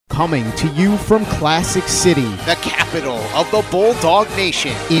Coming to you from Classic City, the capital of the Bulldog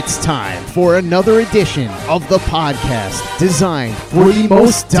Nation. It's time for another edition of the podcast designed for the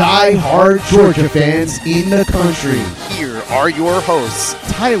most die-hard Georgia fans in the country. Here are your hosts,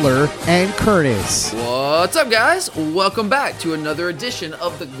 Tyler and Curtis. What's up, guys? Welcome back to another edition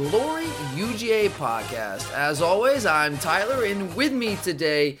of the Glory UGA podcast. As always, I'm Tyler, and with me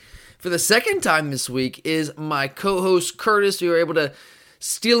today for the second time this week is my co-host Curtis. We were able to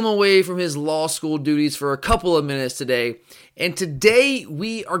steal him away from his law school duties for a couple of minutes today. And today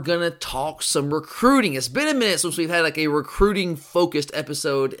we are going to talk some recruiting. It's been a minute since we've had like a recruiting focused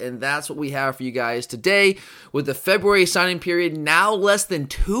episode, and that's what we have for you guys today. With the February signing period now less than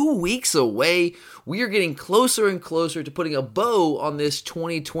 2 weeks away, we are getting closer and closer to putting a bow on this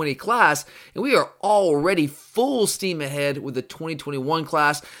 2020 class, and we are already full steam ahead with the 2021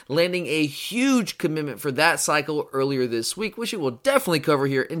 class, landing a huge commitment for that cycle earlier this week, which we will definitely cover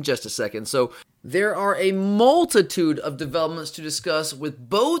here in just a second. So there are a multitude of developments to discuss with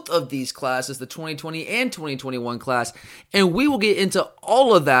both of these classes, the 2020 and 2021 class, and we will get into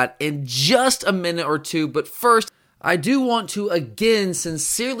all of that in just a minute or two. But first, I do want to again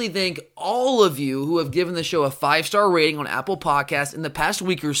sincerely thank all of you who have given the show a 5-star rating on Apple Podcasts in the past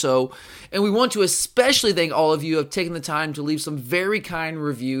week or so. And we want to especially thank all of you who have taken the time to leave some very kind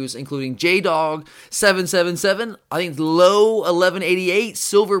reviews, including JDog777, I think Low 1188,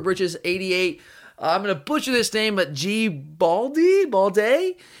 Silver Britches 88, I'm going to butcher this name, but G. Balde,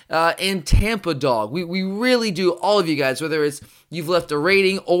 and Tampa Dog. We really do, all of you guys, whether it's you've left a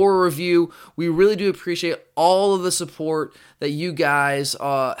rating or a review, we really do appreciate all of the support that you guys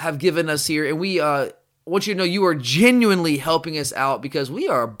have given us here. And we want you to know you are genuinely helping us out because we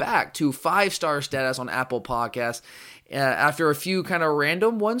are back to 5-star status on Apple Podcasts. After a few kind of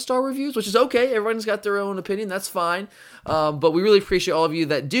random 1-star reviews, which is okay. Everyone's got their own opinion. That's fine. But we really appreciate all of you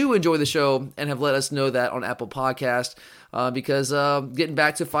that do enjoy the show and have let us know that on Apple Podcast. Because getting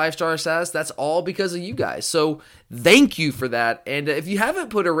back to 5-star status, that's all because of you guys. So thank you for that. And if you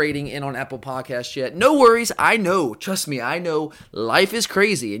haven't put a rating in on Apple Podcasts yet, no worries. I know, trust me, I know life is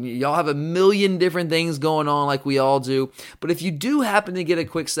crazy and y'all have a million different things going on like we all do. But if you do happen to get a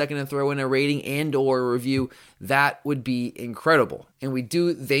quick second to throw in a rating and or a review, that would be incredible. And we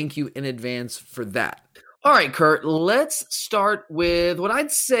do thank you in advance for that. All right, Kurt, let's start with what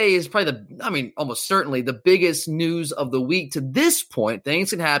I'd say is probably almost certainly the biggest news of the week to this point. Things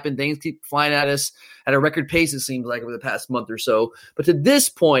can happen. Things keep flying at us at a record pace, it seems like, over the past month or so. But to this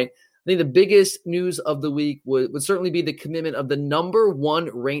point, I think the biggest news of the week would certainly be the commitment of the number 1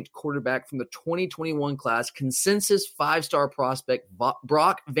 ranked quarterback from the 2021 class, consensus 5-star prospect,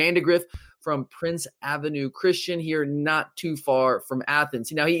 Brock Vandagriff, from Prince Avenue Christian here, not too far from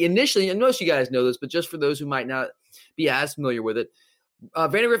Athens. Now, he initially, and most of you guys know this, but just for those who might not be as familiar with it,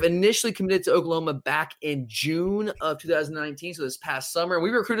 Vandagriff initially committed to Oklahoma back in June of 2019, so this past summer. And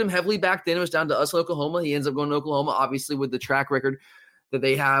we recruited him heavily back then. It was down to us in Oklahoma. He ends up going to Oklahoma, obviously, with the track record that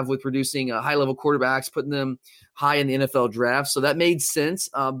they have with producing high-level quarterbacks, putting them high in the NFL draft. So that made sense.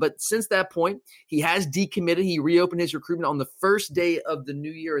 But since that point, he has decommitted. He reopened his recruitment on the first day of the new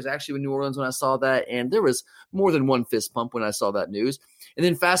year. It was actually in New Orleans when I saw that, and there was more than one fist pump when I saw that news. And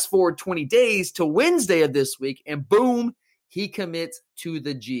then fast forward 20 days to Wednesday of this week, and boom, he commits to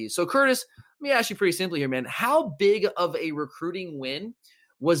the G's. So Curtis, let me ask you pretty simply here, man. How big of a recruiting win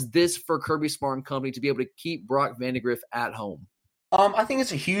was this for Kirby Smart and company to be able to keep Brock Vandagriff at home? I think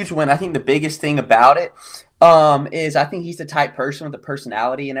it's a huge win. I think the biggest thing about it is I think he's the type person with the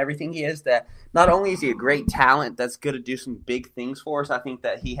personality and everything he is that not only is he a great talent that's good to do some big things for us, I think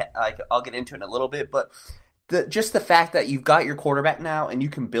that I'll get into it in a little bit, but just the fact that you've got your quarterback now and you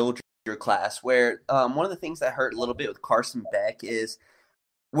can build your class where one of the things that hurt a little bit with Carson Beck is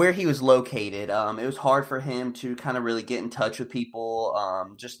where he was located. It was hard for him to kind of really get in touch with people.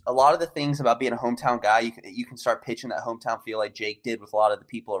 Just a lot of the things about being a hometown guy, you can start pitching that hometown feel like Jake did with a lot of the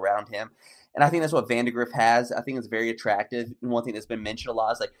people around him. And I think that's what Vandagriff has. I think it's very attractive. And one thing that's been mentioned a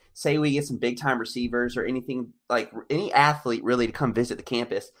lot is like, say we get some big time receivers or anything, like any athlete really to come visit the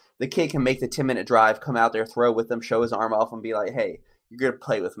campus, the kid can make the 10-minute drive, come out there, throw with them, show his arm off and be like, hey, you're going to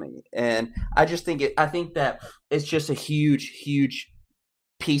play with me. And I think that it's just a huge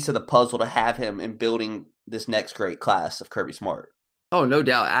piece of the puzzle to have him in building this next great class of Kirby Smart. Oh, no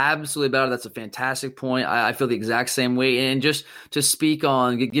doubt. Absolutely about it. That's a fantastic point. I feel the exact same way. And just to speak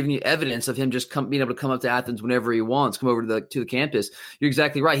on giving you evidence of him just being able to come up to Athens whenever he wants, come over to the campus. You're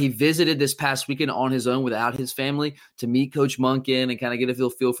exactly right. He visited this past weekend on his own without his family to meet Coach Monken and kind of get a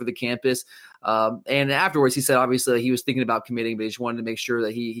feel for the campus. And afterwards, he said, obviously, he was thinking about committing, but he just wanted to make sure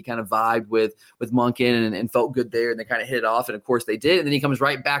that he kind of vibed with Monken and felt good there. And they kind of hit it off. And of course, they did. And then he comes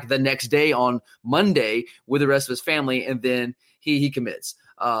right back the next day on Monday with the rest of his family. And then he commits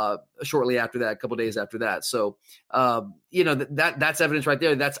shortly after that, a couple days after that. So, that's evidence right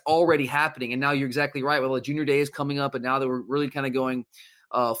there. That's already happening. And now you're exactly right. Well, the junior day is coming up, and now that we're really kind of going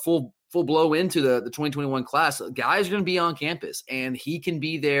full blow into the 2021 class, guys are going to be on campus, and he can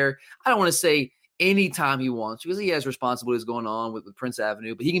be there. I don't want to say anytime he wants because he has responsibilities going on with Prince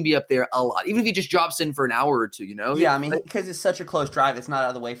Avenue, but he can be up there a lot, even if he just drops in for an hour or two, Yeah, I mean, because it's such a close drive, it's not out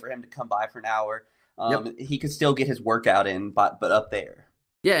of the way for him to come by for an hour. He could still get his workout in, but up there.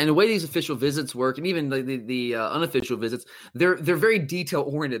 Yeah, and the way these official visits work, and even the unofficial visits, they're very detail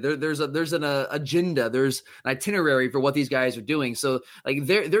oriented. There's an agenda, there's an itinerary for what these guys are doing. So like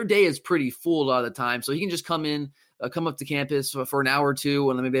their day is pretty full a lot of the time. So he can just come up to campus for an hour or two,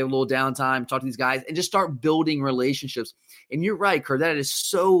 and then maybe have a little downtime, talk to these guys, and just start building relationships. And you're right, Kurt, that is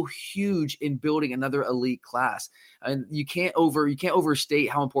so huge in building another elite class. And you can't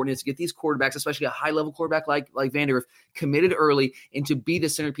overstate how important it is to get these quarterbacks, especially a high-level quarterback like Vandagriff, committed early and to be the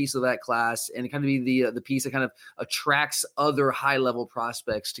centerpiece of that class and kind of be the piece that kind of attracts other high-level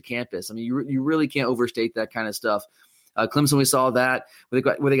prospects to campus. I mean, you really can't overstate that kind of stuff. Clemson, we saw that with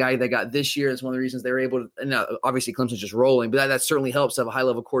a guy they got this year. It's one of the reasons they were able to. And obviously, Clemson's just rolling, but that certainly helps to have a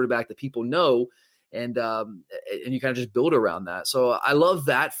high-level quarterback that people know. And you kind of just build around that. So I love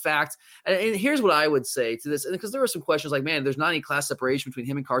that fact. And here's what I would say to this, because there were some questions like, man, there's not any class separation between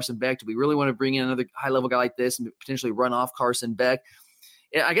him and Carson Beck. Do we really want to bring in another high-level guy like this and potentially run off Carson Beck?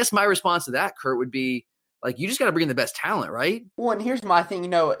 I guess my response to that, Kurt, would be, like, you just got to bring in the best talent, right? Well, and here's my thing.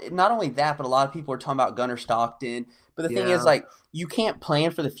 Not only that, but a lot of people are talking about Gunnar Stockton. But the thing is, like, you can't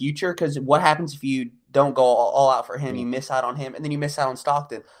plan for the future because what happens if you don't go all out for him? You miss out on him, and then you miss out on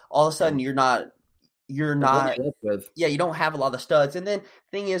Stockton. All of a sudden, you're not you don't have a lot of studs. And then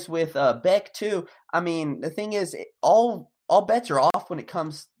the thing is with Beck too, I mean, the thing is all bets are off when it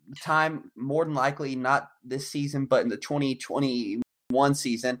comes time, more than likely not this season, but in the 2021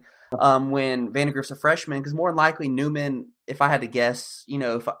 season, when Vandagriff's a freshman, because more than likely Newman, if I had to guess,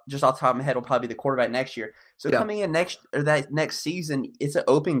 just off the top of my head, will probably be the quarterback next year. So coming in that next season, it's an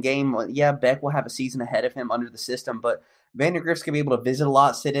open game. Yeah, Beck will have a season ahead of him under the system, but Vandagriff's going to be able to visit a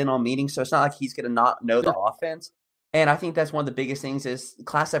lot, sit in on meetings, so it's not like he's going to not know the offense. And I think that's one of the biggest things is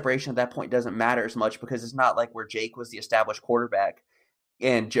class separation at that point doesn't matter as much because it's not like where Jake was the established quarterback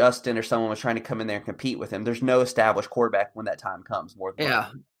and Justin or someone was trying to come in there and compete with him. There's no established quarterback when that time comes.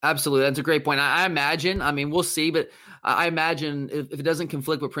 Absolutely. That's a great point. I imagine, I mean, we'll see, but I imagine if it doesn't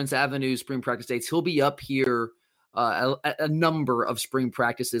conflict with Prince Avenue's spring practice dates, he'll be up here a number of spring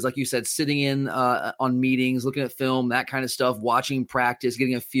practices, like you said, sitting in on meetings, looking at film, that kind of stuff, watching practice,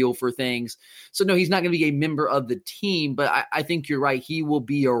 getting a feel for things. So no, he's not going to be a member of the team, but I think you're right. He will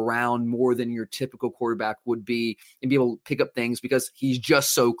be around more than your typical quarterback would be and be able to pick up things because he's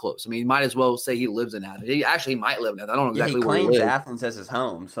just so close. I mean, you might as well say he lives in Athens. He actually might live in Athens. I don't know exactly where he lives. He claims Athens as his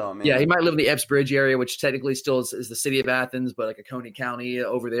home. So I mean, he might live in the Epps Bridge area, which technically still is the city of Athens, but like a Coney County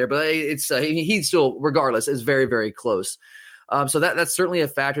over there. But it's he's still, regardless, is very, very close. So that's certainly a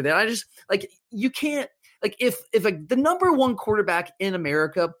factor that I just you can't if the number one quarterback in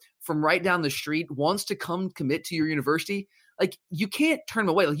America from right down the street wants to come commit to your university, you can't turn him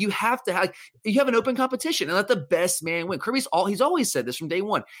away. You have to have an open competition and let the best man win. Kirby's he's always said this from day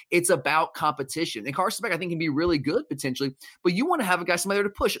one. It's about competition. And Carson Beck, I think, can be really good potentially, but you want to have somebody there to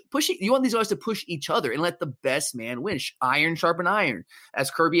push. You want these guys to push each other and let the best man win. Iron sharpen iron,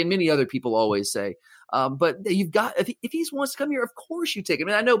 as Kirby and many other people always say. But you've got if he wants to come here, of course you take him.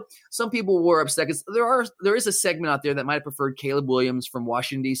 And I know some people were upset because there is a segment out there that might have preferred Caleb Williams from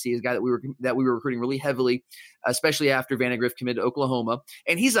Washington D.C., a guy that we were recruiting really heavily, especially after Vandagriff committed to Oklahoma.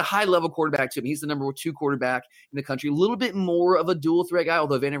 And he's a high level quarterback too. He's the number 2 quarterback in the country. A little bit more of a dual threat guy,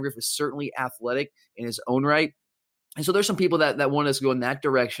 although Vandagriff is certainly athletic in his own right. And so there's some people that want us to go in that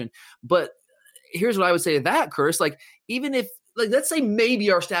direction. But here's what I would say to that, Curtis. Even if let's say maybe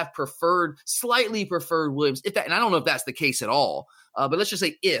our staff slightly preferred Williams, and I don't know if that's the case at all, but let's just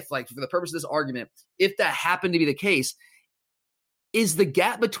say if, for the purpose of this argument, if that happened to be the case, is the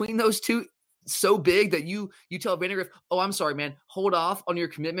gap between those two so big that you tell Vandagriff, oh, I'm sorry, man, hold off on your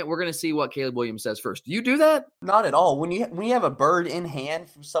commitment. We're going to see what Caleb Williams says first. Do you do that? Not at all. When you have a bird in hand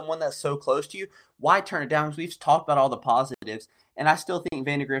from someone that's so close to you, why turn it down? Because we've talked about all the positives. And I still think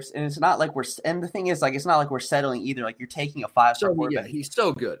Vandegrift's, and it's not like and the thing is, like, it's not like we're settling either. Like, you're taking a 5-star quarterback. Yeah, he's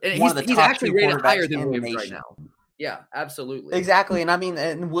so good. And one of the he's top actually two rated higher quarterbacks than in the Williams right nation. now. Yeah, absolutely. Exactly. And I mean,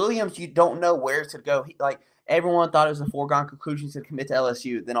 and Williams, you don't know where to go. Everyone thought it was a foregone conclusion to commit to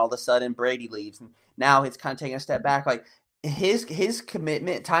LSU. Then all of a sudden Brady leaves, and now it's kind of taking a step back. Like, his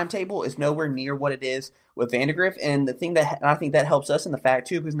commitment timetable is nowhere near what it is with Vandegrift. And the thing and I think that helps us in the fact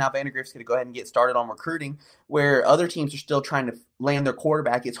too, because now Vandegrift's going to go ahead and get started on recruiting, where other teams are still trying to land their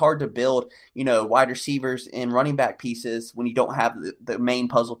quarterback. It's hard to build, wide receivers and running back pieces when you don't have the main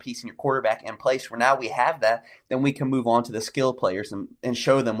puzzle piece in your quarterback in place. Where now we have that, then we can move on to the skill players and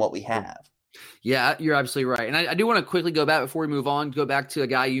show them what we have. Yeah, you're absolutely right. And I do want to quickly go back before we move on, go back to a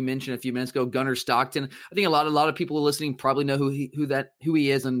guy you mentioned a few minutes ago, Gunnar Stockton. I think a lot of people listening probably know who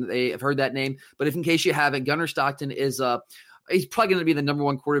he is, and they have heard that name. But if in case you haven't, Gunnar Stockton is he's probably going to be the number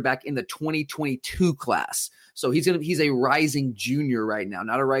one quarterback in the 2022 class. So he's a rising junior right now,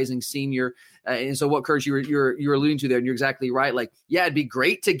 not a rising senior. And so what, Kurt, you're alluding to there, and you're exactly right. Like, yeah, it'd be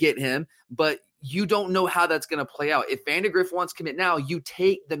great to get him, but you don't know how that's going to play out. If Vandegrift wants to commit now, you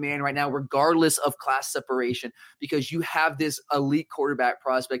take the man right now, regardless of class separation, because you have this elite quarterback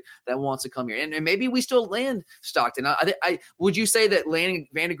prospect that wants to come here. And maybe we still land Stockton. Would you say that landing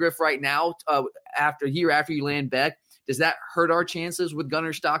Vandegrift right now, after you land Beck, does that hurt our chances with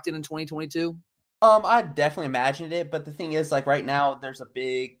Gunnar Stockton in 2022? I definitely imagined it, but the thing is, like, right now there's a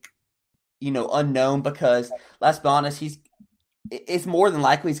big, unknown, because let's be honest, it's more than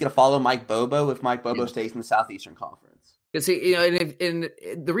likely he's going to follow Mike Bobo if Mike Bobo stays in the Southeastern Conference. Because and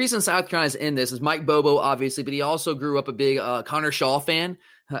the reason South Carolina's in this is Mike Bobo, obviously, but he also grew up a big Connor Shaw fan,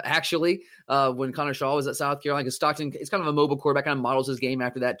 actually, when Connor Shaw was at South Carolina. Because Stockton is kind of a mobile quarterback, kind of models his game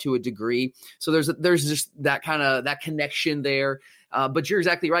after that to a degree. So there's just that kind of that connection there. But you're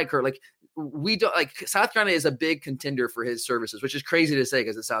exactly right, Kurt. Like, we don't, like, South Carolina is a big contender for his services, which is crazy to say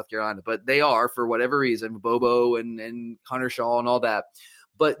because it's South Carolina, but they are, for whatever reason, Bobo and Connor Shaw and all that.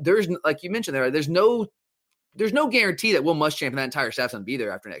 But there's, like you mentioned there, there's no guarantee that Will Muschamp and that entire staff's going to be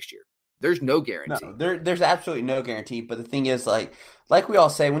there after next year. There's no guarantee. No, there's absolutely no guarantee. But the thing is, like we all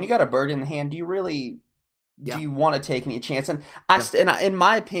say, when you got a bird in the hand, do you want to take any chance? And in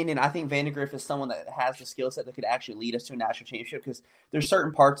my opinion, I think Vandegrift is someone that has the skill set that could actually lead us to a national championship, because there's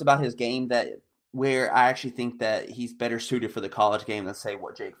certain parts about his game where I actually think that he's better suited for the college game than, say,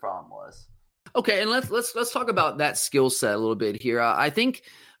 what Jake Fromm was. Okay, and let's talk about that skill set a little bit here. I think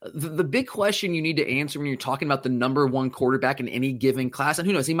the big question you need to answer when you're talking about the number one quarterback in any given class, and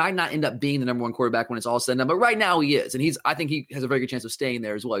who knows, he might not end up being the number one quarterback when it's all said and done, but right now he is, and I think he has a very good chance of staying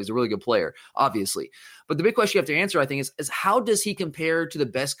there as well. He's a really good player, obviously. But the big question you have to answer, I think, is how does he compare to the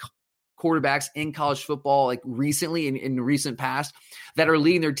best quarterbacks in college football, like recently in recent past, that are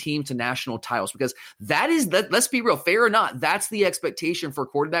leading their team to national titles? Because let's be real, fair or not, that's the expectation for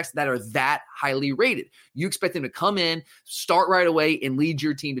quarterbacks that are that highly rated. You expect them to come in, start right away, and lead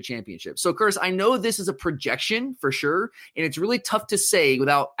your team to championships. So, Curtis, I know this is a projection for sure, and it's really tough to say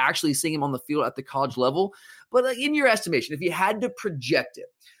without actually seeing him on the field at the college level. But in your estimation, if you had to project it,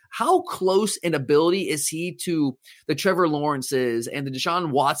 how close in ability is he to the Trevor Lawrences and the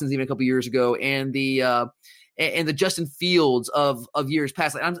Deshaun Watsons even a couple years ago, and the Justin Fields of years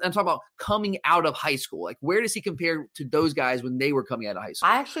past? Like, I'm talking about coming out of high school. Like, where does he compare to those guys when they were coming out of high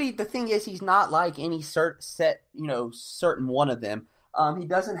school? The thing is, he's not like any certain one of them. He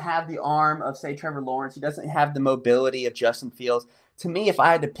doesn't have the arm of, say, Trevor Lawrence. He doesn't have the mobility of Justin Fields. To me, if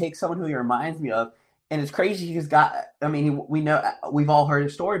I had to pick someone who he reminds me of, and it's crazy, we know, we've all heard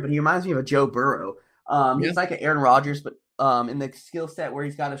his story, but he reminds me of a Joe Burrow. He's like an Aaron Rodgers, but in the skill set where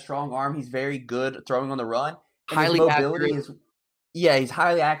he's got a strong arm, he's very good at throwing on the run. And highly accurate. He's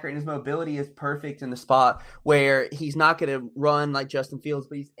highly accurate, and his mobility is perfect in the spot where he's not going to run like Justin Fields,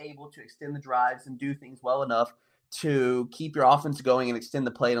 but he's able to extend the drives and do things well enough to keep your offense going and extend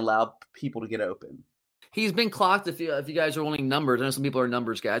the play and allow people to get open. He's been clocked, if you guys are wanting numbers. I know some people are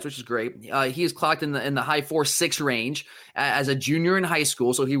numbers guys, which is great. He is clocked in the high 4.6 range as a junior in high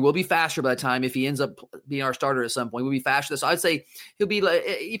school, so he will be faster by the time, if he ends up being our starter at some point. He'll be faster. So I'd say he'll be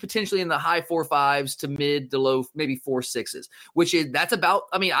potentially in the high 4.5s to mid to low, maybe 4.6s, that's about,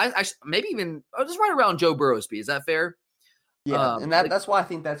 maybe even just right around Joe Burrow's speed. Is that fair? Yeah, and that's why I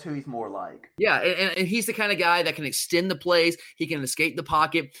think that's who he's more like. Yeah, and he's the kind of guy that can extend the plays. He can escape the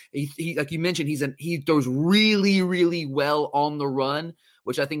pocket. He like you mentioned, he throws really, really well on the run,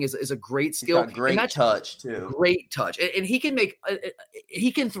 which I think is a great skill. He's got great touch too. Great touch, and he can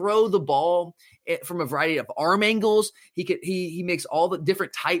he can throw the ball from a variety of arm angles. He makes all the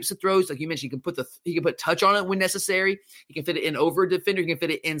different types of throws. Like you mentioned, he can put touch on it when necessary. He can fit it in over a defender. He can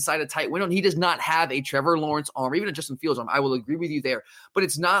fit it inside a tight window. And he does not have a Trevor Lawrence arm, or even a Justin Fields arm. I will agree with you there. But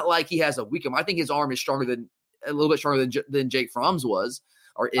it's not like he has a weak arm. I think his arm is a little bit stronger than Jake Fromm's was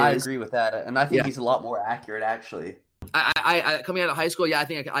or is. I agree with that, and I think he's a lot more accurate, actually. I coming out of high school, I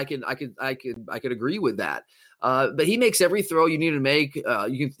think I could agree with that. But he makes every throw you need to make.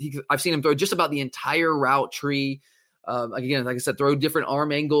 I've seen him throw just about the entire route tree. Again, like I said, throw different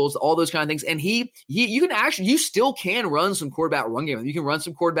arm angles, all those kind of things. And you still can run some quarterback run game. You can run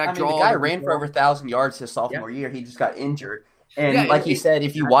some quarterback draw. The guy ran for over 1,000 yards his sophomore year. He just got injured. And like he said,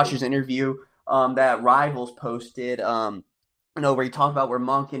 if you watch his interview that Rivals posted, where he talked about where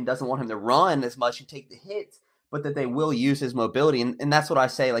Monken doesn't want him to run as much and take the hits, but that they will use his mobility. And that's what I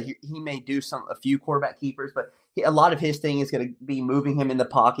say. Like he may do a few quarterback keepers, but a lot of his thing is going to be moving him in the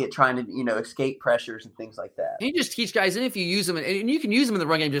pocket, trying to, escape pressures and things like that. And you just teach guys, and if you use them, and you can use them in the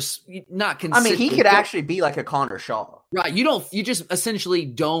run game, just not consistent. He could actually be like a Connor Shaw. Right. You just essentially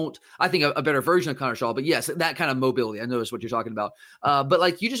don't, I think a better version of Connor Shaw, but yes, that kind of mobility. I noticed what you're talking about. But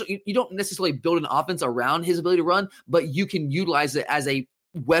like you don't necessarily build an offense around his ability to run, but you can utilize it as a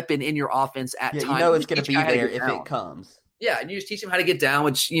weapon in your offense at times. It's going to be there if it comes. Yeah, and you just teach him how to get down,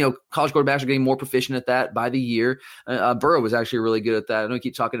 which, college quarterbacks are getting more proficient at that by the year. Burrow was actually really good at that. I know we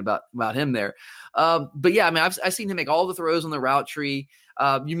keep talking about him there. But yeah, I've seen him make all the throws on the route tree.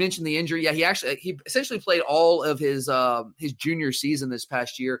 You mentioned the injury. Yeah, he essentially played all of his junior season this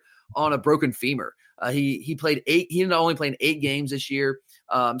past year on a broken femur. He played 8. He not only played 8 games this year.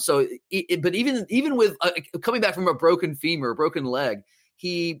 But even with coming back from a broken femur, broken leg,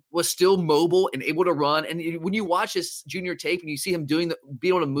 he was still mobile and able to run. And when you watch his junior tape and you see him being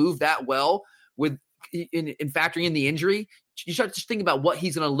able to move that well in factoring in the injury, you start to think about what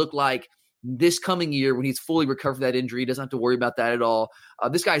he's going to look like this coming year when he's fully recovered from that injury. He doesn't have to worry about that at all.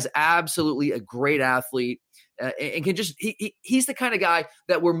 This guy's absolutely a great athlete and can just he's the kind of guy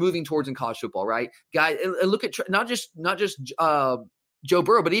that we're moving towards in college football, right? Guy, and look at not just Joe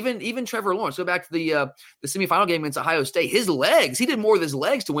Burrow, but even Trevor Lawrence. Go back to the semifinal game against Ohio State. His legs, he did more with his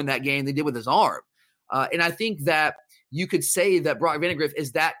legs to win that game than he did with his arm. And I think that you could say that Brock Vandagriff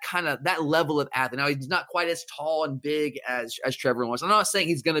is that level of athlete. Now, he's not quite as tall and big as Trevor Lawrence. I'm not saying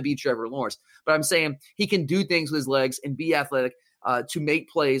he's going to be Trevor Lawrence, but I'm saying he can do things with his legs and be athletic to make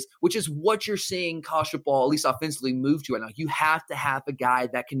plays, which is what you're seeing college football, at least offensively, move to right now. You have to have a guy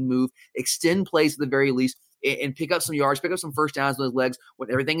that can move, extend plays at the very least, and pick up some yards, pick up some first downs with his legs when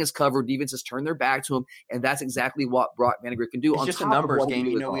everything is covered. Defenses turn their back to him, and that's exactly what Brock Vandagriff can do. It's just a numbers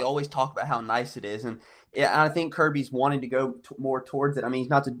game. We always talk about how nice it is, and I think Kirby's wanting to go more towards it. He's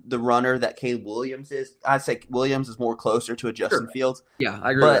not the runner that Caleb Williams is. I'd say Williams is more closer to a Justin Fields. Yeah,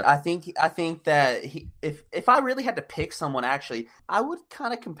 I agree. But I think that if I really had to pick someone, actually, I would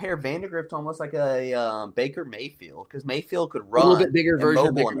kind of compare Vandagriff to almost like a Baker Mayfield, because Mayfield could run a little bit bigger version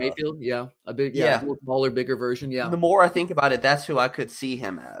of Baker Mayfield. Yeah, a little smaller, bigger version. Yeah. The more I think about it, that's who I could see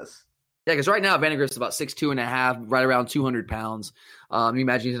him as. Yeah, because right now Vandagriff's about 6'2" and a half, right around 200 pounds. You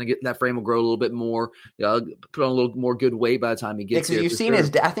imagine he's going to get that frame will grow a little bit more, put on a little more good weight by the time he gets here. You've seen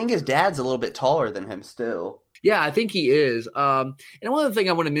I think his dad's a little bit taller than him still. Yeah, I think he is. And one other thing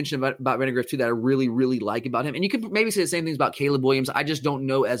I want to mention about Vandagriff too that I really, really like about him, and you could maybe say the same things about Caleb Williams. I just don't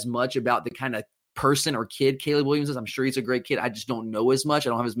know as much about the kind of person or kid Caleb Williams is. I'm sure he's a great kid. I just don't know as much. I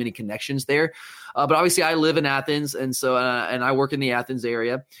don't have as many connections there. But obviously I live in Athens, and so and I work in the Athens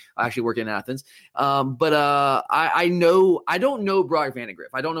area. I actually work in Athens. I don't know Brock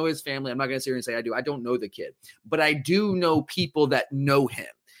Vandagriff. I don't know his family. I'm not going to sit here and say I do. I don't know the kid, but I do know people that know him.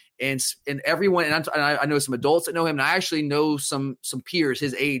 And everyone, and I know some adults that know him, and I actually know some peers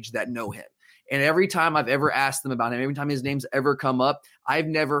his age that know him. And every time I've ever asked them about him, every time his name's ever come up, I've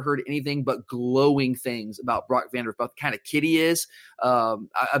never heard anything but glowing things about Brock Vandagriff, about the kind of kid he is,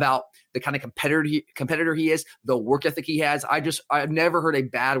 about the kind of competitor he is, the work ethic he has. I've never heard a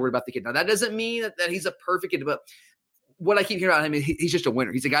bad word about the kid. Now, that doesn't mean that he's a perfect kid, but what I keep hearing about him is he's just a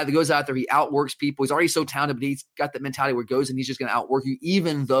winner. He's a guy that goes out there, he outworks people. He's already so talented, but he's got that mentality where he goes and he's just going to outwork you,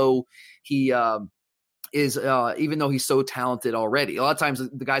 even though even though he's so talented already. A lot of times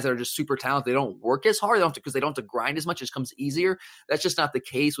the guys that are just super talented, they don't work as hard because they don't have to grind as much. It just comes easier. That's just not the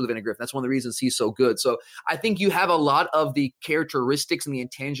case with Vandagriff. That's one of the reasons he's so good. So I think you have a lot of the characteristics and the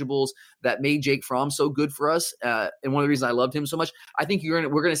intangibles that made Jake Fromm so good for us. And one of the reasons I loved him so much, I think we're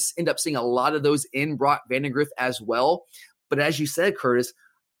going to end up seeing a lot of those in Brock Vandagriff as well. But as you said, Curtis,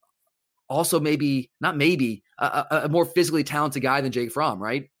 also a more physically talented guy than Jake Fromm,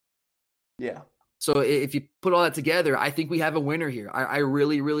 right? Yeah. So if you put all that together, I think we have a winner here. I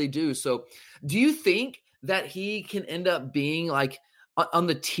really, really do. So do you think that he can end up being like on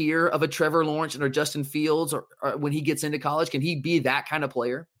the tier of a Trevor Lawrence or Justin Fields or when he gets into college? Can he be that kind of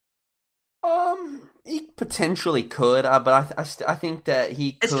player? He potentially could, but I think that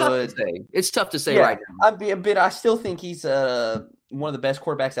he could. It's tough to say. It's tough to say right now. I still think he's one of the best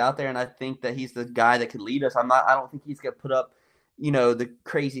quarterbacks out there, and I think that he's the guy that could lead us. I don't think he's going to put up, the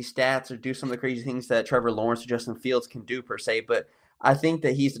crazy stats or do some of the crazy things that Trevor Lawrence or Justin Fields can do per se. But I think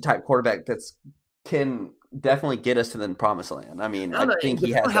that he's the type of quarterback can definitely get us to the promised land. I mean, I think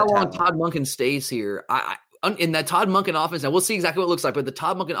he has how long talent. Todd Monken stays here. In that Todd Monken offense, and we'll see exactly what it looks like, but the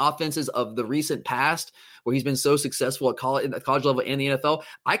Todd Monken offenses of the recent past, where he's been so successful at college level and the NFL,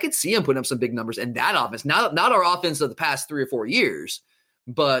 I could see him putting up some big numbers in that offense. Not our offense of the past 3 or 4 years,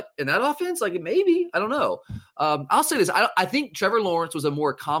 but in that offense, like maybe, I don't know. I'll say this. I think Trevor Lawrence was a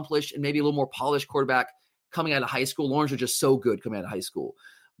more accomplished and maybe a little more polished quarterback coming out of high school. Lawrence was just so good coming out of high school.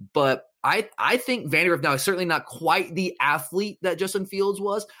 But I think Vandagriff now is certainly not quite the athlete that Justin Fields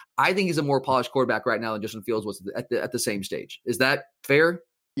was. I think he's a more polished quarterback right now than Justin Fields was at the same stage. Is that fair?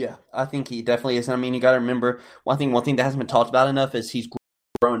 Yeah, I think he definitely is. I mean, you got to remember one thing that hasn't been talked about enough is he's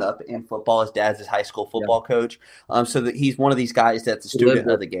grown up in football. His dad's his high school football coach. So that he's one of these guys that's a student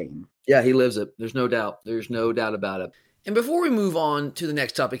of the game. Yeah, he lives it. There's no doubt. There's no doubt about it. And before we move on to the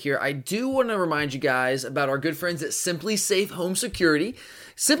next topic here, I do want to remind you guys about our good friends at SimpliSafe Home Security.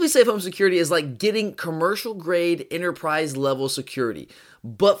 SimpliSafe Home Security is like getting commercial-grade, enterprise-level security,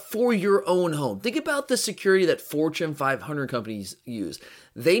 but for your own home. Think about the security that Fortune 500 companies use.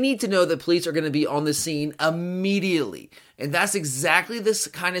 They need to know that police are going to be on the scene immediately. And that's exactly this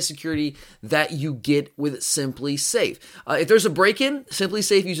kind of security that you get with SimpliSafe. If there's a break-in,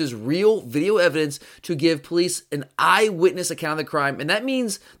 SimpliSafe uses real video evidence to give police an eyewitness account of the crime. And that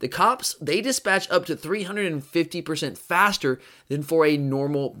means the cops, they dispatch up to 350% faster than for a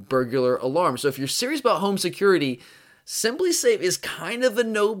normal burglar alarm. So if you're serious about home security, SimpliSafe is kind of a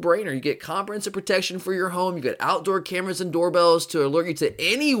no-brainer. You get comprehensive protection for your home. You get outdoor cameras and doorbells to alert you to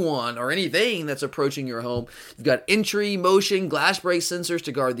anyone or anything that's approaching your home. You've got entry, motion, glass break sensors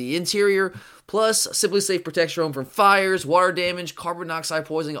to guard the interior. Plus, SimpliSafe protects your home from fires, water damage, carbon dioxide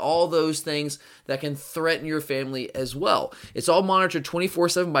poisoning, all those things that can threaten your family as well. It's all monitored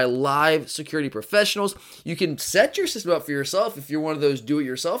 24/7 by live security professionals. You can set your system up for yourself if you're one of those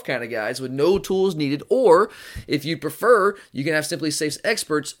do-it-yourself kind of guys with no tools needed, or if you prefer, you can have SimpliSafe's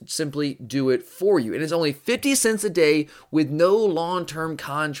experts simply do it for you. And it's only 50 cents a day with no long-term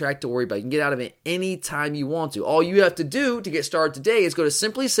contract to worry about. You can get out of it anytime you want to. All you have to do to get started today is go to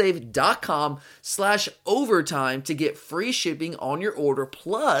simplisafe.com/overtime to get free shipping on your order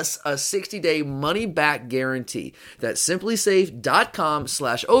plus a 60-day money-back guarantee. That's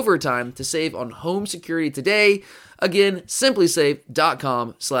simplisafe.com/overtime to save on home security today. Again,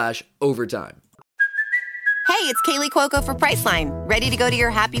 simplisafe.com/overtime. Hey, it's Kaylee Cuoco for Priceline. Ready to go to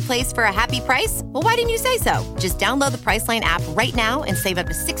your happy place for a happy price? Well, why didn't you say so? Just download the Priceline app right now and save up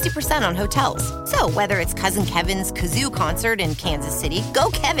to 60% on hotels. So whether it's Cousin Kevin's Kazoo Concert in Kansas City, go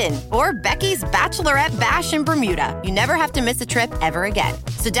Kevin, or Becky's Bachelorette Bash in Bermuda, you never have to miss a trip ever again.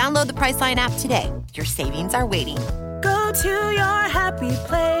 So download the Priceline app today. Your savings are waiting. Go to your happy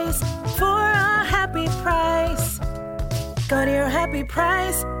place for a happy price. Go to your happy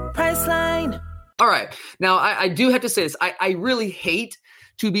price, Priceline. All right. Now, I do have to say this. I really hate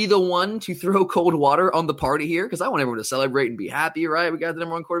to be the one to throw cold water on the party here because I want everyone to celebrate and be happy, right? We got the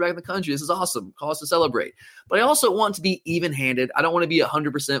number one quarterback in the country. This is awesome. Cause to celebrate. But I also want to be even-handed. I don't want to be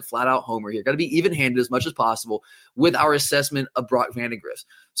 100% flat-out homer here. Got to be even-handed as much as possible with our assessment of Brock Vandagriff.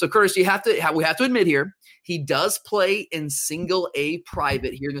 So, Curtis, we have to admit here, he does play in single A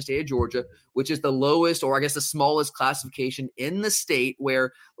private here in the state of Georgia, which is the lowest or I guess the smallest classification in the state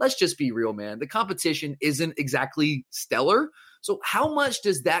where, let's just be real, man, the competition isn't exactly stellar. So how much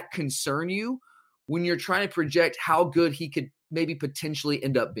does that concern you when you're trying to project how good he could maybe potentially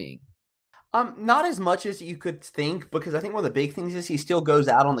end up being? Not as much as you could think, because I think one of the big things is he still goes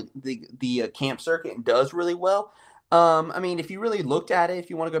out on the camp circuit and does really well. I mean, if you really looked at it,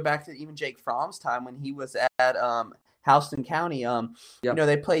 if you want to go back to even Jake Fromm's time when he was at Houston County,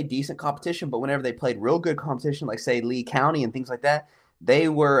 they played decent competition, but whenever they played real good competition, like say Lee County and things like that, they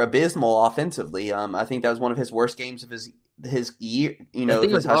were abysmal offensively. I think that was one of his worst games of his year. I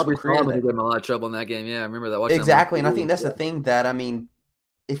think his high school career. He gave him a lot of trouble in that game. Yeah, I remember that. Exactly, and I think that's the thing that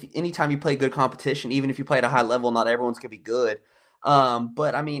if anytime you play good competition, even if you play at a high level, not everyone's gonna be good.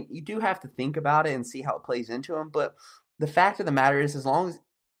 But I mean, you do have to think about it and see how it plays into him. But the fact of the matter is, as long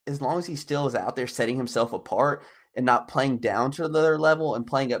as he still is out there setting himself apart, and not playing down to their level and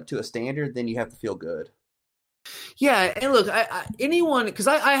playing up to a standard, then you have to feel good. Yeah, and look, anyone, because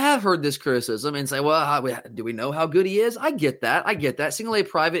I have heard this criticism and say, well, do we know how good he is? I get that. Single A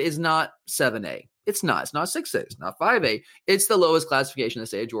private is not 7A. It's not 6A. It's not 5A. It's the lowest classification in the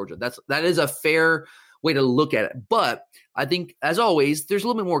state of Georgia. That is a fair way to look at it. But I think, as always, there's a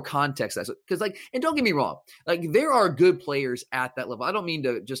little bit more context. Because, and don't get me wrong, there are good players at that level. I don't mean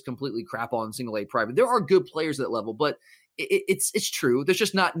to just completely crap on single A private. There are good players at that level, but it's true. There's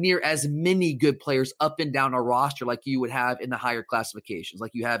just not near as many good players up and down our roster like you would have in the higher classifications,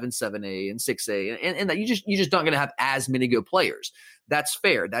 like you have in 7A and 6A, and that you just not going to have as many good players. That's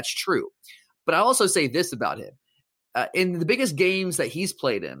fair. That's true. But I also say this about him. In the biggest games that he's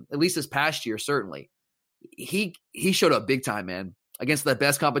played in, at least this past year, certainly, he showed up big time, man, against the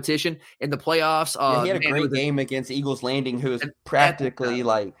best competition in the playoffs. He had a great game against Eagles Landing, who is practically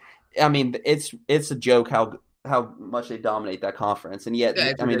it's a joke how much they dominate that conference, and yet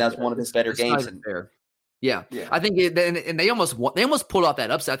that's one of his better games. Yeah. I think and they almost pulled off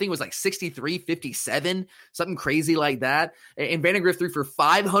that upset. I think it was like 63-57, something crazy like that. And Vandegrift threw for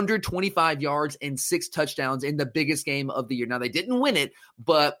 525 yards and 6 touchdowns in the biggest game of the year. Now, they didn't win it,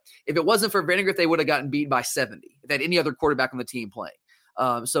 but if it wasn't for Vandegrift, they would have gotten beat by 70 if they had any other quarterback on the team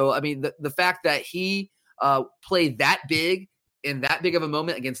playing. So, I mean, the fact that he played that big in that big of a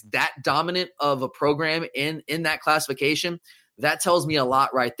moment against that dominant of a program in that classification, that tells me a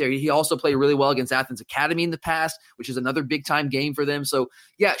lot right there. He also played really well against Athens Academy in the past, which is another big-time game for them. So,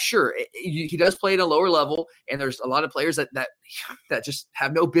 yeah, sure, he does play at a lower level, and there's a lot of players that just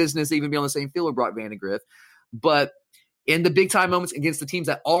have no business even be on the same field with Brock Vandegrift. But in the big-time moments against the teams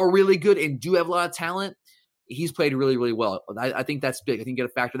that are really good and do have a lot of talent, he's played really, really well. I think that's big. I think you got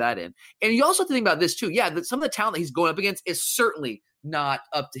to factor that in. And you also have to think about this, too. Yeah, some of the talent that he's going up against is certainly not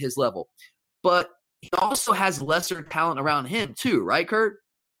up to his level. But he also has lesser talent around him too, right, Kurt?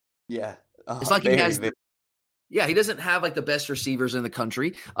 Yeah. It's like he doesn't have like the best receivers in the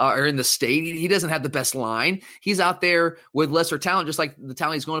country or in the state. He doesn't have the best line. He's out there with lesser talent, just like the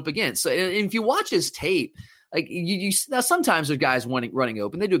talent he's going up against. So, and if you watch his tape, like now sometimes there's guys running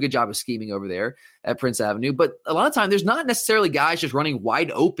open. They do a good job of scheming over there at Prince Avenue, but a lot of time there's not necessarily guys just running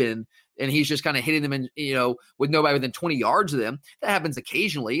wide open and he's just kind of hitting them in, with nobody within 20 yards of them. That happens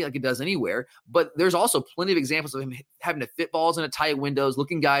occasionally, like it does anywhere. But there's also plenty of examples of him having to fit balls into tight windows,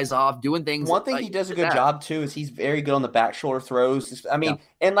 looking guys off, doing things. One thing he does a good job too is he's very good on the back shoulder throws. I mean,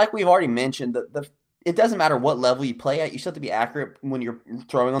 and like we've already mentioned, it doesn't matter what level you play at. You still have to be accurate when you're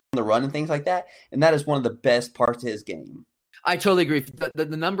throwing on the run and things like that. And that is one of the best parts of his game. I totally agree. The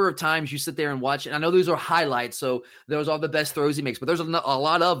number of times you sit there and watch, and I know those are highlights, so those are the best throws he makes, but there's a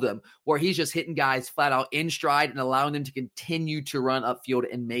lot of them where he's just hitting guys flat out in stride and allowing them to continue to run upfield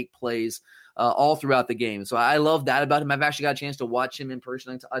and make plays all throughout the game. So I love that about him. I've actually got a chance to watch him in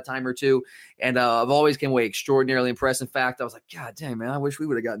person a time or two, and I've always came away extraordinarily impressed. In fact, I was like, God damn, man, I wish we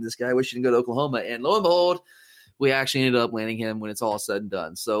would have gotten this guy. I wish he didn't go to Oklahoma. And lo and behold, we actually ended up landing him when it's all said and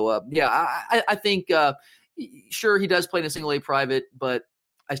done. So, I think sure, he does play in a single A private, but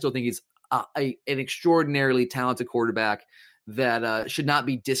I still think he's an extraordinarily talented quarterback that should not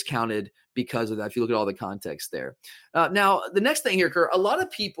be discounted because of that, if you look at all the context there. Now, the next thing here, Kurt, a lot of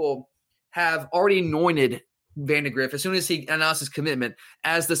people have already anointed Vandegrift as soon as he announced his commitment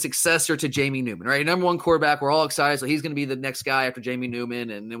as the successor to Jamie Newman, right? Number one quarterback, we're all excited. So he's going to be the next guy after Jamie Newman,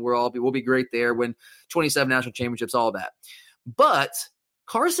 and then we'll be great there, win 27 national championships, all that. But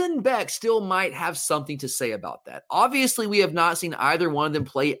Carson Beck still might have something to say about that. Obviously, we have not seen either one of them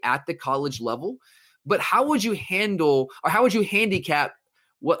play at the college level, but how would you handicap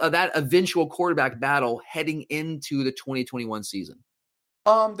that eventual quarterback battle heading into the 2021 season?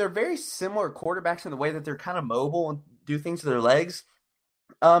 They're very similar quarterbacks in the way that they're kind of mobile and do things with their legs.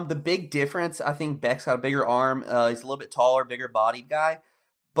 The big difference, I think Beck's got a bigger arm. He's a little bit taller, bigger bodied guy.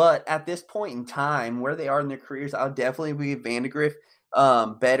 But at this point in time, where they are in their careers, I would definitely be Vandegrift.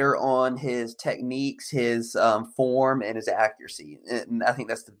 Better on his techniques, his form, and his accuracy. And I think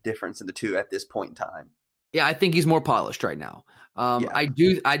that's the difference in the two at this point in time. Yeah, I think he's more polished right now. I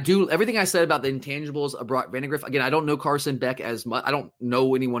do everything I said about the intangibles of Brock Vandegrift. Again, I don't know Carson Beck as much. I don't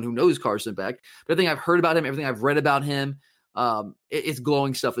know anyone who knows Carson Beck, but everything I've heard about him, everything I've read about him, it's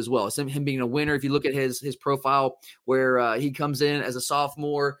glowing stuff as well. It's him being a winner. If you look at his profile where he comes in as a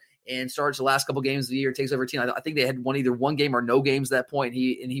sophomore and starts the last couple games of the year, takes over a team. I think they had either one game or no games at that point.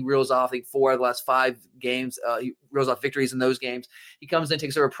 He reels off, I think, 4 out of the last 5 games. He reels off victories in those games. He comes in,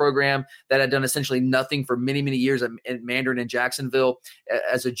 takes over a program that had done essentially nothing for many, many years at Mandarin in Jacksonville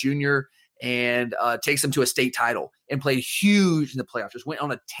as a junior, and takes them to a state title and played huge in the playoffs. Just went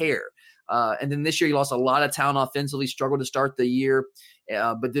on a tear. And then this year he lost a lot of talent offensively, struggled to start the year.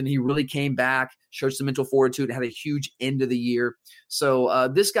 But then he really came back, showed some mental fortitude, and had a huge end of the year. So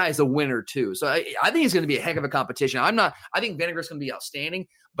this guy is a winner too. So I think he's going to be a heck of a competition. I think Vandegrift's going to be outstanding,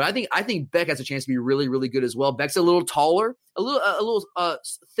 but I think Beck has a chance to be really, really good as well. Beck's a little taller, a little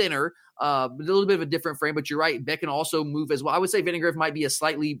thinner, a little bit of a different frame. But you're right, Beck can also move as well. I would say Vandegrift might be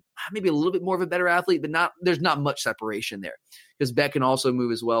maybe a little bit more of a better athlete, but there's not much separation there because Beck can also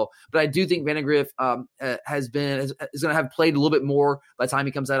move as well. But I do think Vandegrift is going to have played a little bit more by the time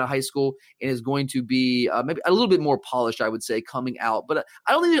he comes out of high school and is going to be maybe a little bit more polished, I would say, coming out. But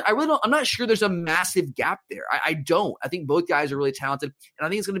I'm not sure there's a massive gap there. I don't. I think both guys are really talented, and I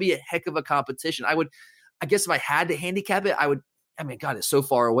think it's going to be a heck of a competition. I guess if I had to handicap it, God, it's so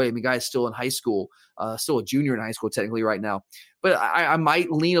far away. Guy's still in high school, still a junior in high school technically right now. But I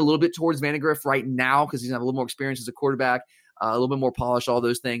might lean a little bit towards Vandegrift right now because he's going to have a little more experience as a quarterback, a little bit more polished, all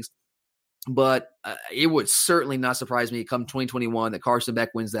those things. But it would certainly not surprise me come 2021 that Carson Beck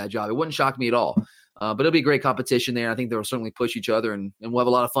wins that job. It wouldn't shock me at all. But it'll be a great competition there. I think they'll certainly push each other, and we'll have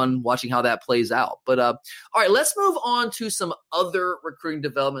a lot of fun watching how that plays out. But all right, let's move on to some other recruiting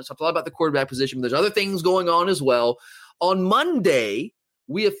developments. I've thought about the quarterback position, but there's other things going on as well. On Monday,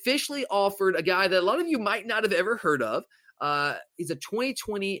 we officially offered a guy that a lot of you might not have ever heard of. He's a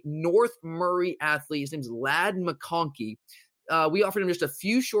 2020 North Murray athlete. His name's Ladd McConkey. We offered him just a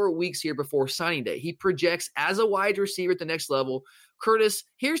few short weeks here before signing day. He projects as a wide receiver at the next level. Curtis,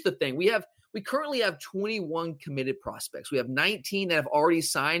 here's the thing. We currently have 21 committed prospects. We have 19 that have already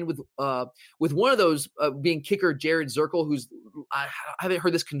signed with one of those being kicker Jared Zirkle, who's I haven't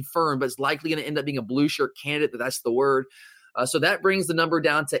heard this confirmed, but it's likely going to end up being a blue shirt candidate. That's the word. So that brings the number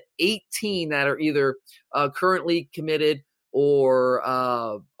down to 18 that are either currently committed or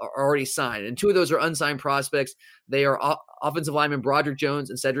are already signed. And two of those are unsigned prospects. They are offensive lineman Broderick Jones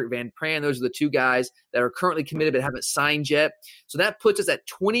and Cedric Van Pran. Those are the two guys that are currently committed but haven't signed yet. So that puts us at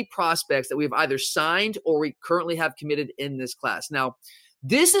 20 prospects that we've either signed or we currently have committed in this class. Now,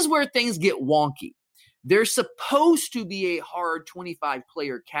 this is where things get wonky. There's supposed to be a hard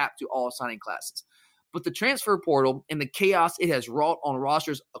 25-player cap to all signing classes. But the transfer portal and the chaos it has wrought on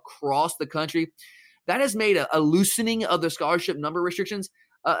rosters across the country, that has made a loosening of the scholarship number restrictions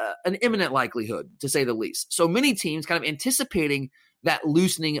an imminent likelihood, to say the least. So many teams kind of anticipating that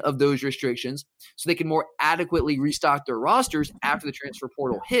loosening of those restrictions so they can more adequately restock their rosters after the transfer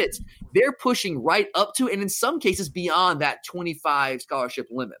portal hits. They're pushing right up to, and in some cases beyond, that 25 scholarship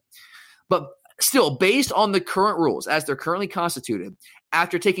limit. But still, based on the current rules as they're currently constituted,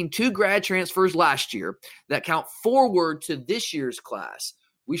 after taking 2 grad transfers last year that count forward to this year's class,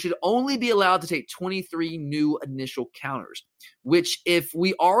 we should only be allowed to take 23 new initial counters, which if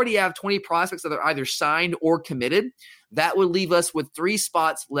we already have 20 prospects that are either signed or committed, that would leave us with 3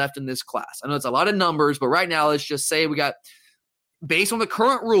 spots left in this class. I know it's a lot of numbers, but right now let's just say we got, based on the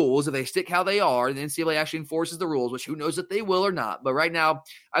current rules, if they stick how they are, the NCAA actually enforces the rules, which who knows if they will or not. But right now,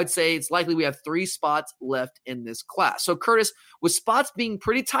 I would say it's likely we have 3 spots left in this class. So Curtis, with spots being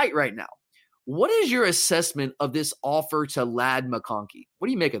pretty tight right now, what is your assessment of this offer to Ladd McConkey? What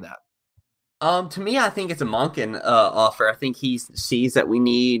do you make of that? To me, I think it's a Monken offer. I think he sees that we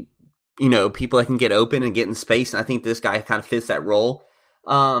need, people that can get open and get in space. And I think this guy kind of fits that role.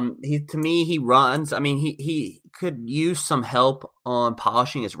 He runs. I mean, he could use some help on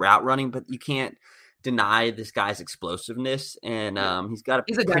polishing his route running, but you can't deny this guy's explosiveness. And he's got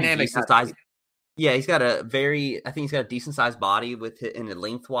a dynamic size. Yeah, he's got a decent sized body in the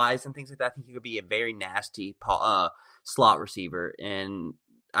lengthwise and things like that. I think he could be a very nasty slot receiver. And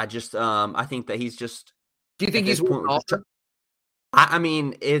I think that he's just. Do you think he's worth an offer? I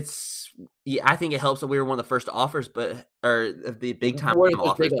think it helps that we were one of the first offers, or the big time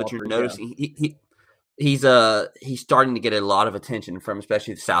offers. But you're noticing he's starting to get a lot of attention from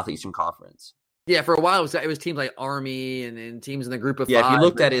especially the Southeastern Conference. Yeah, for a while it was teams like Army and teams in the group of 5. Yeah, if you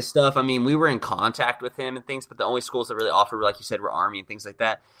looked at his stuff, I mean, we were in contact with him and things, but the only schools that really offered, like you said, were Army and things like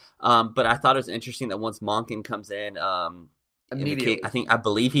that. But I thought it was interesting that once Monken comes in, immediately, I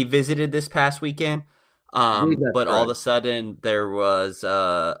believe he visited this past weekend. But all of a sudden there was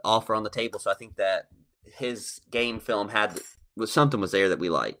offer on the table. So I think that his game film was there that we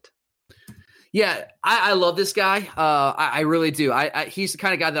liked. Yeah, I love this guy. I really do. He's the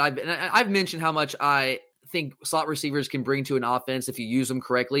kind of guy that I've mentioned how much I think slot receivers can bring to an offense if you use them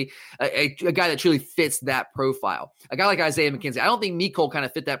correctly. A guy that truly fits that profile. A guy like Isaiah McKenzie. I don't think Mecole kind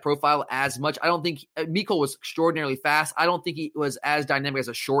of fit that profile as much. I don't think Mecole was extraordinarily fast. I don't think he was as dynamic as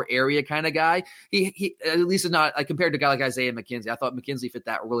a short area kind of guy. He at least is not compared to a guy like Isaiah McKenzie. I thought McKenzie fit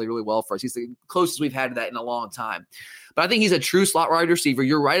that really, really well for us. He's the closest we've had to that in a long time. But I think he's a true slot wide receiver.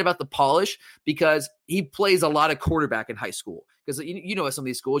 You're right about the polish because he plays a lot of quarterback in high school. Because you know, at some of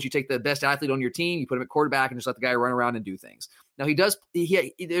these schools, you take the best athlete on your team, you put him at quarterback, and just let the guy run around and do things. Now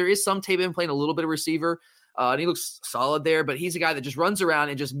there is some tape of him playing a little bit of receiver, and he looks solid there. But he's a guy that just runs around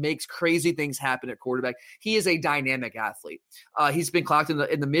and just makes crazy things happen at quarterback. He is a dynamic athlete. He's been clocked in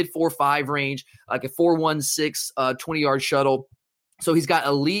the mid 4.5 range, like a 4.16 20-yard shuttle. So he's got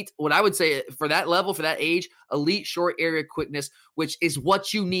elite, what I would say for that level, for that age, elite short area quickness, which is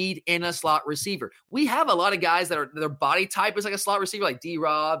what you need in a slot receiver. We have a lot of guys that their body type is like a slot receiver, like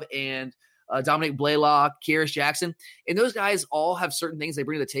D-Rob and Dominic Blaylock, Kearis Jackson. And those guys all have certain things they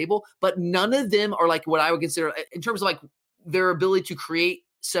bring to the table, but none of them are like what I would consider in terms of like their ability to create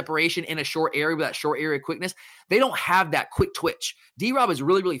separation in a short area with that short area quickness. They don't have that quick twitch. D-Rob is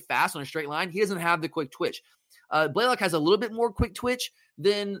really, really fast on a straight line. He doesn't have the quick twitch. Blaylock has a little bit more quick twitch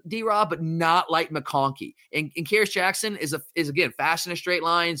than D-Rob, but not like McConkey. And Kearis Jackson is again fast in a straight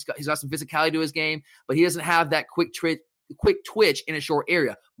line. He's got some physicality to his game, but he doesn't have that quick twitch in a short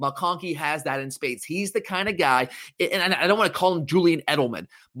area. McConkey has that in spades. He's the kind of guy, and I don't want to call him Julian Edelman,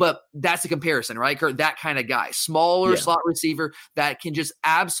 but that's a comparison, right, Kurt? That kind of guy, smaller slot receiver that can just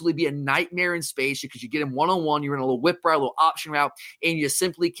absolutely be a nightmare in space because you get him one-on-one, you're in a little whip route, a little option route, and you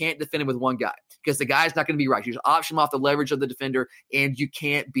simply can't defend him with one guy because the guy's not going to be right. You just option him off the leverage of the defender, and you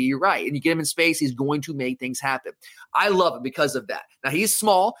can't be right. And you get him in space, he's going to make things happen. I love it because of that. Now, he's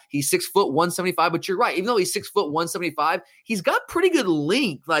small. He's 6 foot 175, but you're right. Even though he's 6 foot 175, he's got pretty good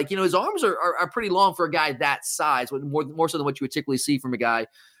length. Like, his arms are pretty long for a guy that size, more so than what you would typically see from a guy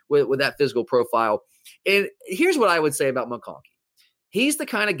with that physical profile. And here's what I would say about McConkey. He's the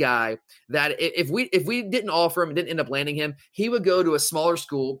kind of guy that if we didn't offer him and didn't end up landing him, he would go to a smaller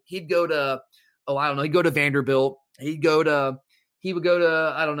school. He'd go to, he'd go to Vanderbilt. He would go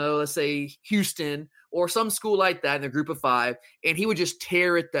to, I don't know, let's say Houston or some school like that in the group of 5, and he would just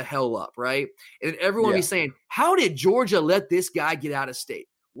tear it the hell up, right? And everyone would be saying, how did Georgia let this guy get out of state?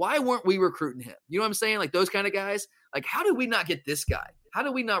 Why weren't we recruiting him? You know what I'm saying? Like those kind of guys. Like, how did we not get this guy? How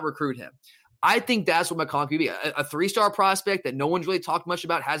did we not recruit him? I think that's what McConkey would be. A 3-star prospect that no one's really talked much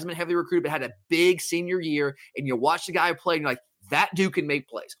about, hasn't been heavily recruited, but had a big senior year, and you watch the guy play, and you're like, that dude can make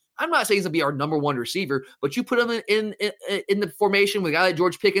plays. I'm not saying he's going to be our number 1 receiver, but you put him in the formation with a guy like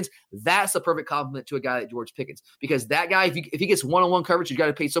George Pickens, that's the perfect compliment to a guy like George Pickens. Because that guy, if he gets one-on-one coverage, you got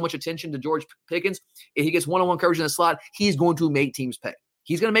to pay so much attention to George Pickens. If he gets one-on-one coverage in the slot, he's going to make teams pay.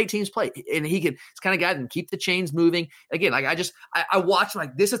 He's going to make teams play, and it's kind of guy that can keep the chains moving. Again, like I watch him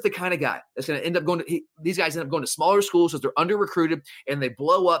like this is the kind of guy that's going to end up going to these guys end up going to smaller schools because they're under recruited and they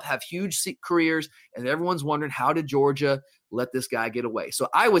blow up, have huge careers, and everyone's wondering how did Georgia let this guy get away? So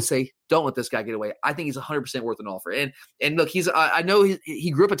I would say don't let this guy get away. I think he's 100% worth an offer. And look, I know he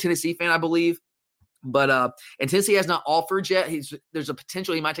grew up a Tennessee fan, I believe. But and Tennessee has not offered yet. There's a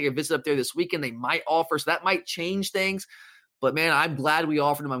potential he might take a visit up there this weekend. They might offer, so that might change things. But, man, I'm glad we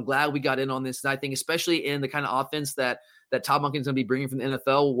offered him. I'm glad we got in on this. And I think especially in the kind of offense that Todd Monken's going to be bringing from the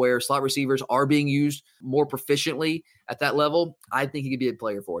NFL where slot receivers are being used more proficiently at that level, I think he could be a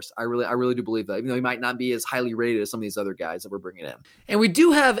player for us. I really do believe that, even though he might not be as highly rated as some of these other guys that we're bringing in. And we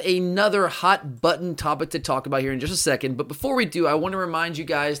do have another hot button topic to talk about here in just a second. But before we do, I want to remind you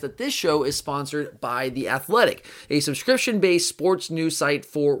guys that this show is sponsored by The Athletic, a subscription-based sports news site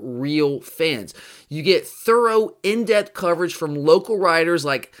for real fans. You get thorough, in-depth coverage from local writers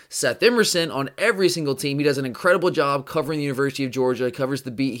like Seth Emerson on every single team. He does an incredible job covering the University of Georgia, covers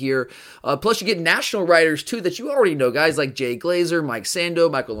the beat here. Plus, you get national writers, too, that you already know. Guys like Jay Glazer, Mike Sando,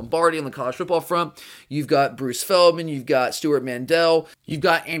 Michael Lombardi on the college football front. You've got Bruce Feldman. You've got Stuart Mandel. You've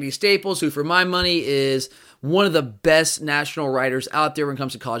got Andy Staples, who, for my money, is one of the best national writers out there when it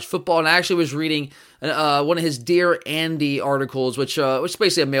comes to college football. And I actually was reading one of his Dear Andy articles, which is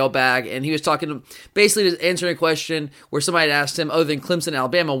basically a mailbag, and he was basically just answering a question where somebody had asked him, other than Clemson,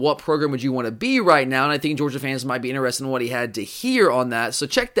 Alabama, what program would you want to be right now? And I think Georgia fans might be interested in what he had to hear on that. So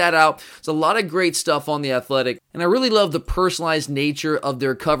check that out. There's a lot of great stuff on The Athletic, and I really love the personalized nature of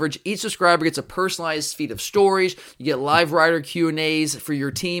their coverage. Each subscriber gets a personalized feed of stories. You get live writer Q&As for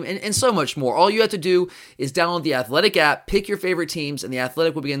your team, and so much more. All you have to do is download the Athletic app, pick your favorite teams, and the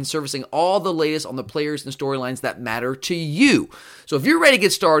Athletic will begin servicing all the latest on the players and storylines that matter to you. So if you're ready to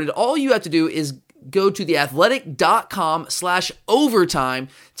get started, all you have to do is go to theathletic.com/overtime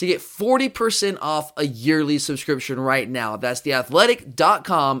to get 40% off a yearly subscription right now. That's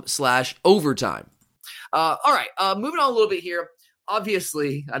theathletic.com/overtime. All right, moving on a little bit here.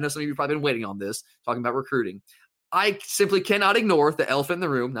 Obviously, I know some of you have probably been waiting on this, talking about recruiting. I simply cannot ignore the elephant in the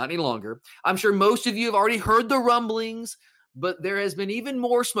room, not any longer. I'm sure most of you have already heard the rumblings, but there has been even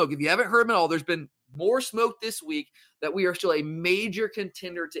more smoke. If you haven't heard them at all, there's been more smoke this week that we are still a major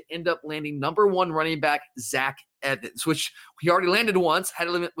contender to end up landing number one running back Zach Evans, which he already landed once, had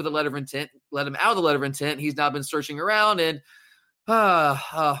to limit with a letter of intent, let him out of the letter of intent. He's now been searching around, and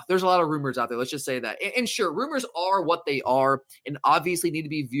there's a lot of rumors out there. Let's just say that. And sure, rumors are what they are and obviously need to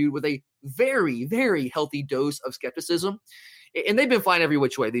be viewed with a very, very healthy dose of skepticism. And they've been flying every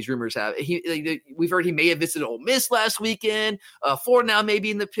which way, these rumors have. We've heard he may have visited Ole Miss last weekend. Florida now may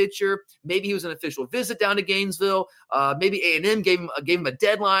be in the picture. Maybe he was an official visit down to Gainesville. Maybe A&M gave him a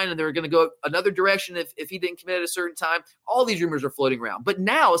deadline, and they were going to go another direction if he didn't commit at a certain time. All these rumors are floating around. But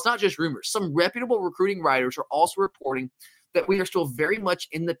now it's not just rumors. Some reputable recruiting writers are also reporting that we are still very much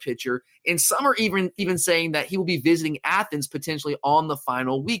in the picture, and some are even saying that he will be visiting Athens potentially on the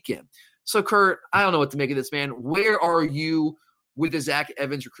final weekend. So, Kurt, I don't know what to make of this, man. Where are you with the Zach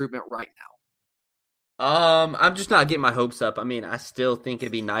Evans recruitment right now? I'm just not getting my hopes up. I mean, I still think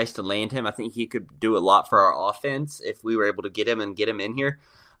it'd be nice to land him. I think he could do a lot for our offense if we were able to get him in here.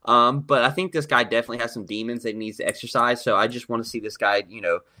 But I think this guy definitely has some demons that he needs to exercise. So I just want to see this guy,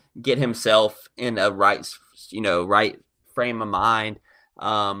 get himself in a right frame of mind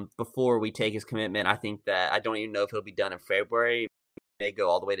before we take his commitment. I think that I don't even know if he'll be done in February. He may go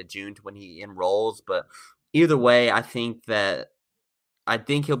all the way to June to when he enrolls. But either way, I think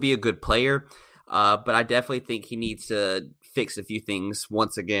he'll be a good player. But I definitely think he needs to fix a few things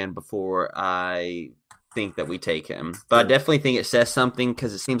once again before I think that we take him. But I definitely think it says something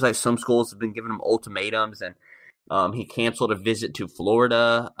because it seems like some schools have been giving him ultimatums, and he canceled a visit to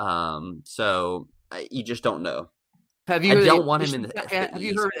Florida. So you just don't know. Have you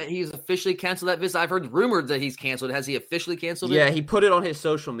heard that he's officially canceled that visit? I've heard rumors that he's canceled. Has he officially canceled it? Yeah, he put it on his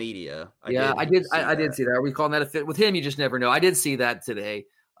social media. I did see that. Are we calling that a fit? With him, you just never know. I did see that today.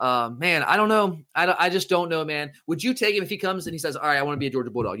 Man, I don't know. I just don't know, man. Would you take him if he comes and he says, all right, I want to be a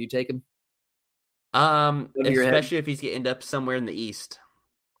Georgia Bulldog? You take him? Especially if he's going to end up somewhere in the East.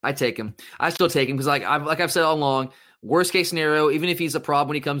 I take him. I still take him because like I've said all along, worst case scenario, even if he's a problem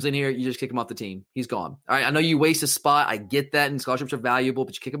when he comes in here, you just kick him off the team. He's gone. All right, I know you waste a spot. I get that, and scholarships are valuable,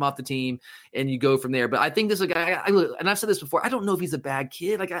 but you kick him off the team and you go from there. But I think this is a guy, and I've said this before, I don't know if he's a bad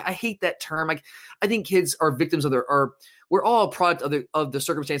kid. Like I hate that term. Like I think kids are victims of we're all a product of the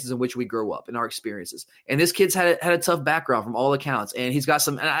circumstances in which we grow up and our experiences. And this kid's had a tough background from all accounts, and he's got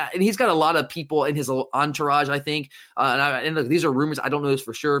and he's got a lot of people in his entourage, I think. And look, these are rumors. I don't know this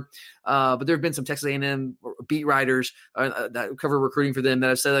for sure, but there have been some Texas A&M beat writers that cover recruiting for them that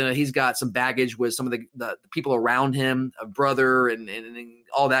have said that he's got some baggage with some of the people around him, a brother, and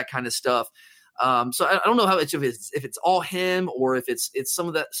all that kind of stuff. So I don't know how much of it if it's all him or if it's some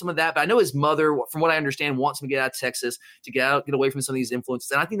of that, but I know his mother, from what I understand, wants him to get out of Texas, to get away from some of these influences.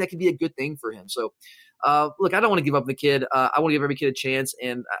 And I think that could be a good thing for him. So, look, I don't want to give up the kid. I want to give every kid a chance.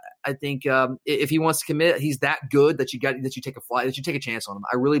 And I think, if he wants to commit, he's that good that you take a flight, that you take a chance on him.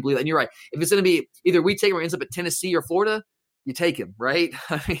 I really believe that. And you're right. If it's going to be either we take him or ends up at Tennessee or Florida, you take him, right?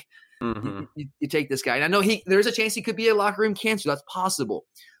 I mean, you take this guy. And I know there's a chance he could be a locker room cancer. That's possible.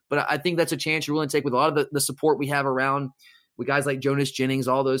 But I think that's a chance you're willing to take with a lot of the support we have around with guys like Jonas Jennings,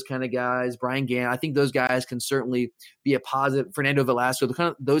 all those kind of guys, Brian Gann. I think those guys can certainly be a positive. Fernando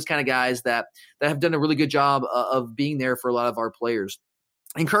Velasco, those kind of guys that have done a really good job of being there for a lot of our players.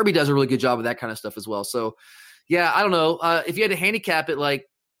 And Kirby does a really good job of that kind of stuff as well. So, yeah, I don't know. If you had to handicap it, like,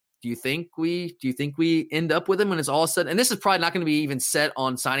 do you think we end up with him when it's all said? And this is probably not going to be even set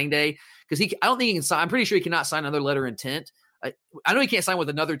on signing day because I don't think he can sign. I'm pretty sure he cannot sign another letter of intent. I know he can't sign with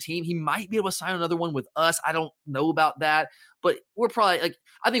another team. He might be able to sign another one with us. I don't know about that, but we're probably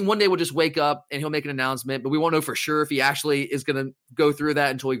I think one day we'll just wake up and he'll make an announcement, but we won't know for sure if he actually is going to go through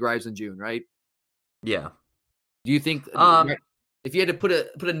that until he arrives in June, right? Yeah. Do you think if you had to put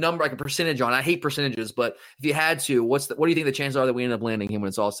a number, like a percentage on, I hate percentages, but if you had to, what do you think the chances are that we end up landing him when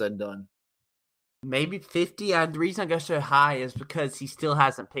it's all said and done? Maybe 50. The reason I go so high is because he still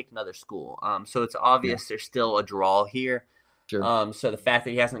hasn't picked another school. So it's obvious there's still a draw here. Sure. So the fact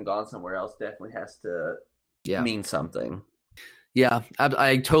that he hasn't gone somewhere else definitely has to mean something. Yeah,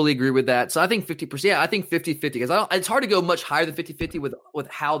 I totally agree with that. So I think 50%. Yeah, I think 50-50 because it's hard to go much higher than 50-50 with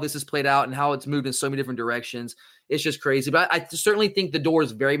how this is played out and how it's moved in so many different directions. It's just crazy. But I certainly think the door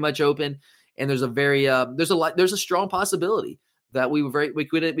is very much open, and there's a strong possibility that we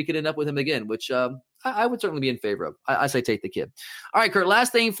could end up with him again, which I would certainly be in favor of. I say take the kid. All right, Kurt,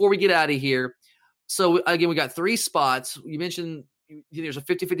 last thing before we get out of here. So, again, we got 3 spots. You mentioned there's a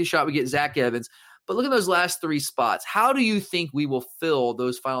 50-50 shot we get Zach Evans. But look at those last 3 spots. How do you think we will fill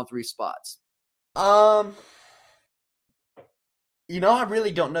those final 3 spots? I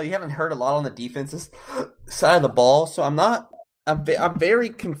really don't know. You haven't heard a lot on the defensive side of the ball, so I'm very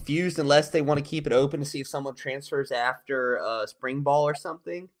confused unless they want to keep it open to see if someone transfers after spring ball or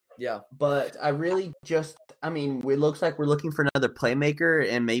something. Yeah. But I really it looks like we're looking for another playmaker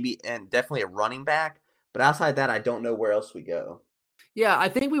and definitely a running back. But outside that, I don't know where else we go. Yeah, I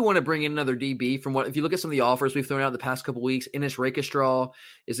think we want to bring in another DB if you look at some of the offers we've thrown out the past couple weeks. Ennis Rakestraw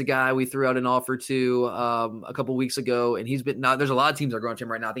is a guy we threw out an offer to a couple weeks ago, and there's a lot of teams that are going to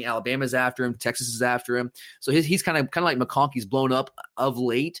him right now. I think Alabama's after him, Texas is after him. So he's kind of like McConkey's blown up of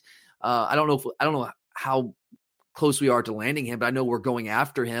late. I don't know how close we are to landing him, but I know we're going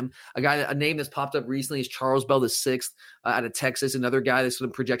after him. A name that's popped up recently is Charles Bell VI out of Texas. Another guy that's going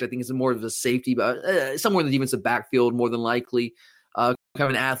to project, I think, is more of a safety, but somewhere in the defensive backfield more than likely. Kind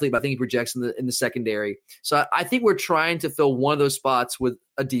of an athlete, but I think he projects in the secondary. So I think we're trying to fill one of those spots with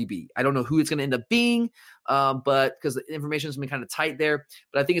a DB. I don't know who it's going to end up being, but because the information has been kind of tight there.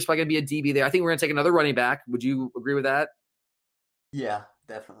 But I think it's probably going to be a DB there. I think we're going to take another running back. Would you agree with that? Yeah,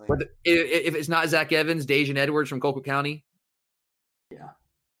 definitely. If it's not Zach Evans, Dajan Edwards from Colquitt County.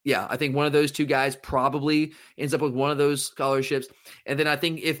 Yeah, I think one of those 2 guys probably ends up with one of those scholarships. And then I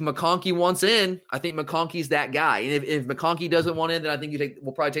think if McConkey wants in, I think McConkey's that guy. And if McConkey doesn't want in, then I think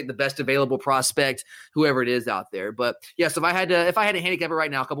we'll probably take the best available prospect, whoever it is out there. But yes, if I had to handicap it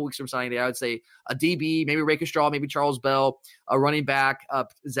right now, a couple weeks from signing day, I would say a DB, maybe Rakestraw, maybe Charles Bell, a running back,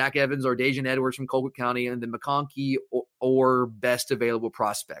 Zach Evans or Dajan Edwards from Colquitt County, and then McConkey or best available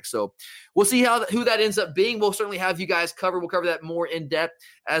prospect. So we'll see who that ends up being. We'll certainly have you guys covered. We'll cover that more in depth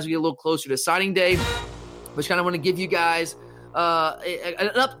as we get a little closer to signing day. But kind of want to give you guys an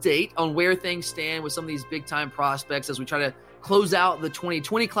update on where things stand with some of these big-time prospects as we try to close out the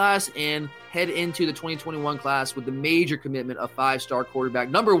 2020 class and head into the 2021 class with the major commitment of 5-star quarterback,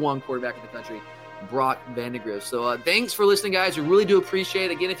 number 1 quarterback in the country, Brock Vandagriff. So thanks for listening, guys. We really do appreciate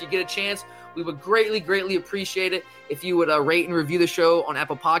it. Again, if you get a chance, we would greatly, greatly appreciate it if you would rate and review the show on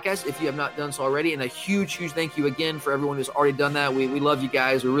Apple Podcasts if you have not done so already. And a huge, huge thank you again for everyone who's already done that. We love you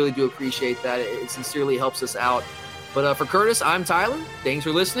guys. We really do appreciate that. It sincerely helps us out. But for Curtis, I'm Tyler. Thanks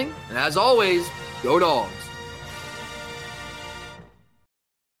for listening. And as always, go Dogs.